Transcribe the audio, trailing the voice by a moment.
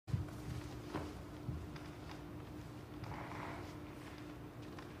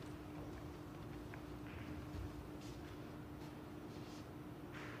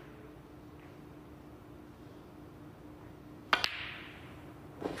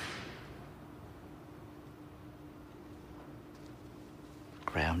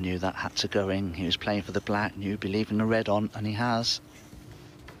Graeme knew that had to go in. He was playing for the black, knew he'd be leaving the red on, and he has.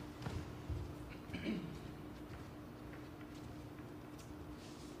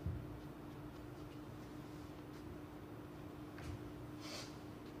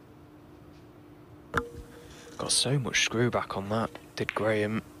 Got so much screw back on that, did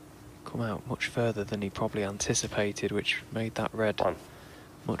Graeme. Come out much further than he probably anticipated, which made that red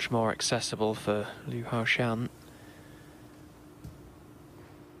much more accessible for Lyu Haotian.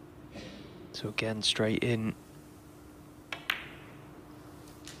 So again, straight in.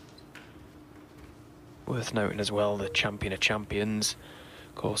 Worth noting as well, the champion of champions,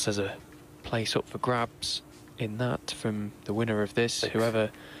 of course, there's a place up for grabs in that from the winner of this. Whoever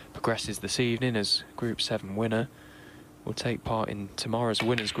progresses this evening as Group 7 winner will take part in tomorrow's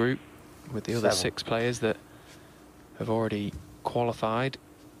winners group with the other 6 players that have already qualified.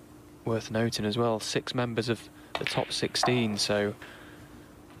 Worth noting as well, 6 members of the top 16, so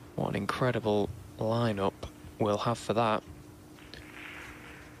what an incredible lineup we'll have for that.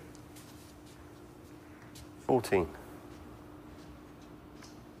 14.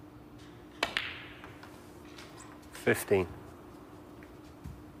 15.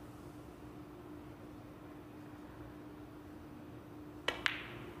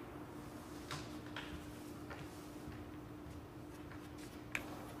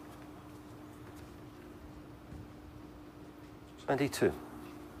 22.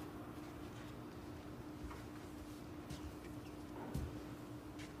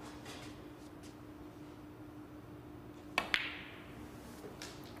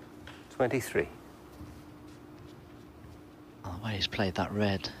 23. Well, the way he's played that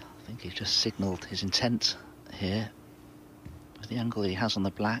red, I think he just signalled his intent here. With the angle he has on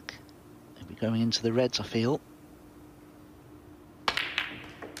the black, he'll be going into the reds, I feel.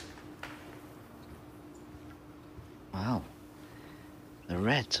 Wow. The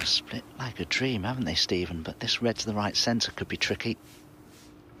reds are split like a dream, haven't they, Stephen? But this red to the right centre could be tricky.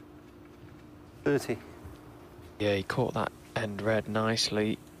 30. Yeah, he caught that end red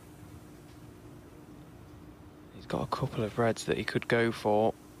nicely. He's got a couple of reds that he could go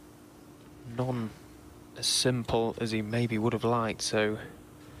for. None as simple as he maybe would have liked, so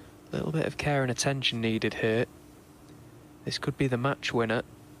a little bit of care and attention needed here. This could be the match winner.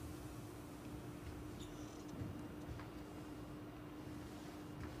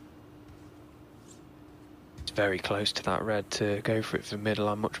 It's very close to that red to go for it for middle.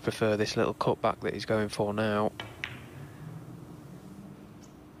 I much prefer this little cutback that he's going for now.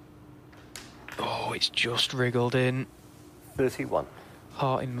 Oh, it's just wriggled in. 31.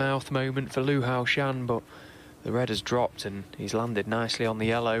 Heart in mouth moment for Lyu Haotian, but the red has dropped and he's landed nicely on the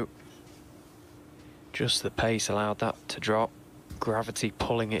yellow. Just the pace allowed that to drop. Gravity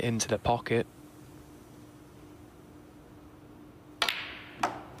pulling it into the pocket.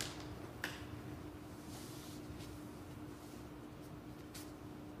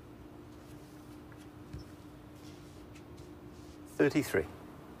 $33.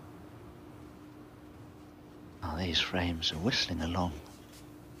 Oh, these frames are whistling along.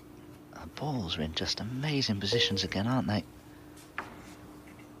 The balls are in just amazing positions again, aren't they? And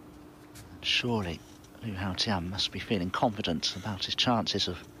surely Lyu Haotian must be feeling confident about his chances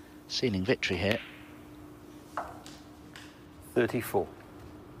of sealing victory here. 34.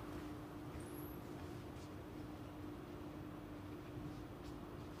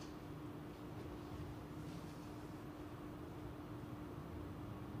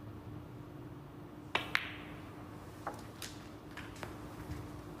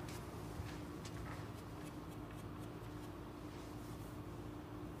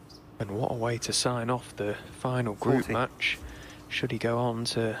 And what a way to sign off the final group 40. match. Should he go on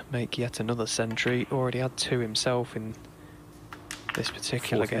to make yet another century. Already had 2 himself in this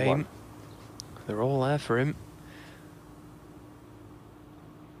particular 41. game. They're all there for him.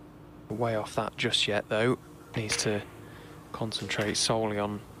 Way off that just yet though. Needs to concentrate solely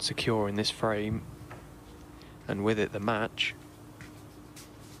on securing this frame. And with it the match.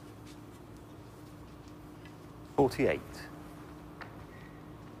 48.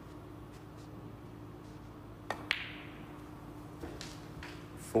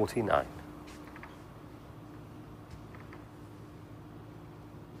 49.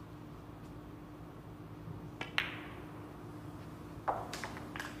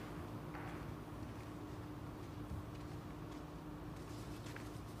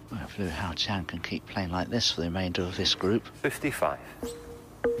 Well, if Lyu Haotian can keep playing like this for the remainder of this group, 55.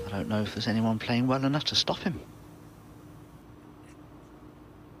 I don't know if there's anyone playing well enough to stop him.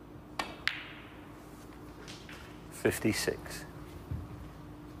 56.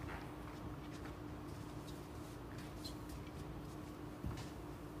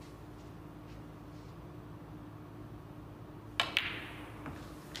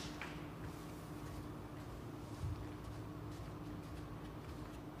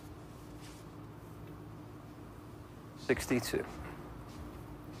 62.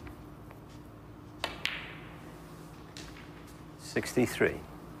 63.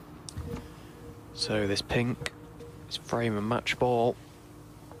 So this pink is frame and match ball.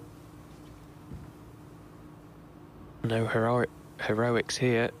 No heroics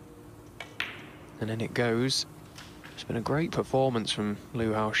here. And in it goes. It's been a great performance from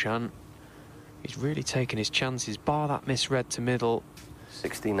Lyu Haotian. He's really taken his chances, bar that misread to middle.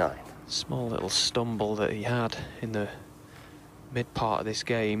 69. Small little stumble that he had in the mid part of this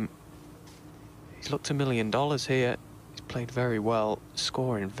game. He's looked $1 million here. He's played very well,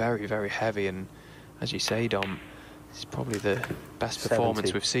 scoring very, very heavy, and as you say, Dom, this is probably the best 70.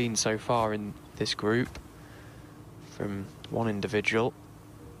 performance we've seen so far in this group from one individual.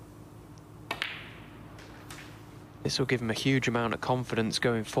 This will give him a huge amount of confidence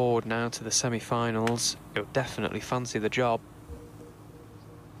going forward now to the semi-finals. He'll definitely fancy the job.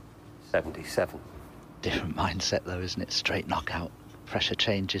 77. Different mindset though, isn't it? Straight knockout. Pressure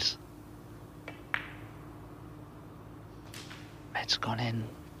changes. Red's gone in.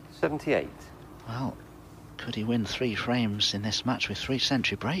 78. Well, could he win 3 frames in this match with 3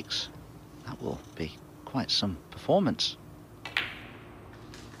 century breaks? That will be quite some performance.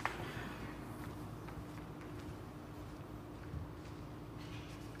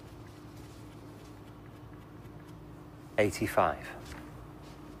 $85.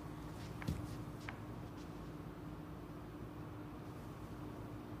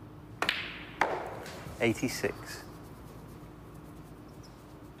 86.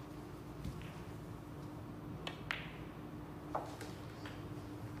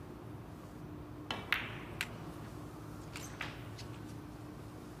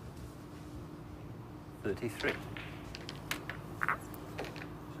 33.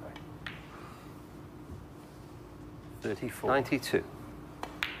 Sorry. 34. 92.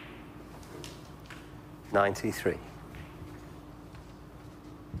 93.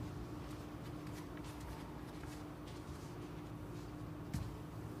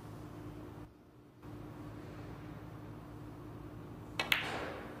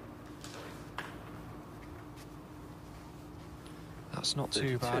 'That's not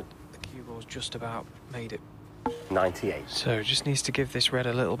too bad. The cue ball's just about made it. 98. So just needs to give this red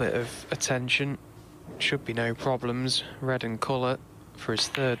a little bit of attention. Should be no problems. Red and colour for his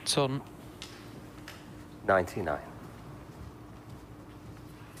 3rd ton. 99.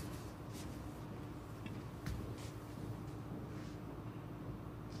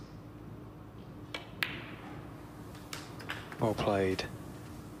 Well played.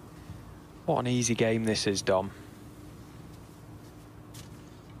 What an easy game this is, Dom.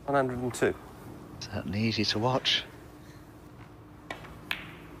 102. Certainly easy to watch.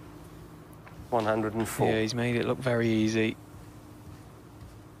 104. Yeah, he's made it look very easy.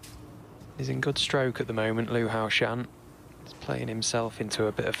 He's in good stroke at the moment, Lyu Haotian. He's playing himself into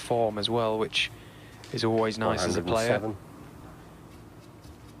a bit of form as well, which is always nice as a player. 107.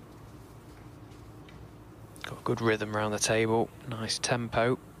 Got a good rhythm around the table, nice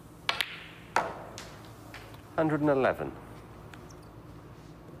tempo. 111.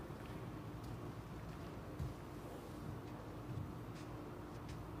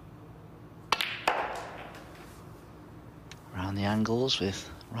 'Around the angles with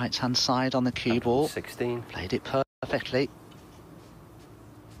right hand side on the cue ball. 16. Played it perfectly.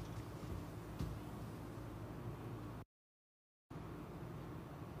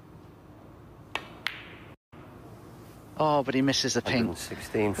 Oh, but he misses the pink.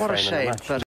 116. What a frame of the shame, match. but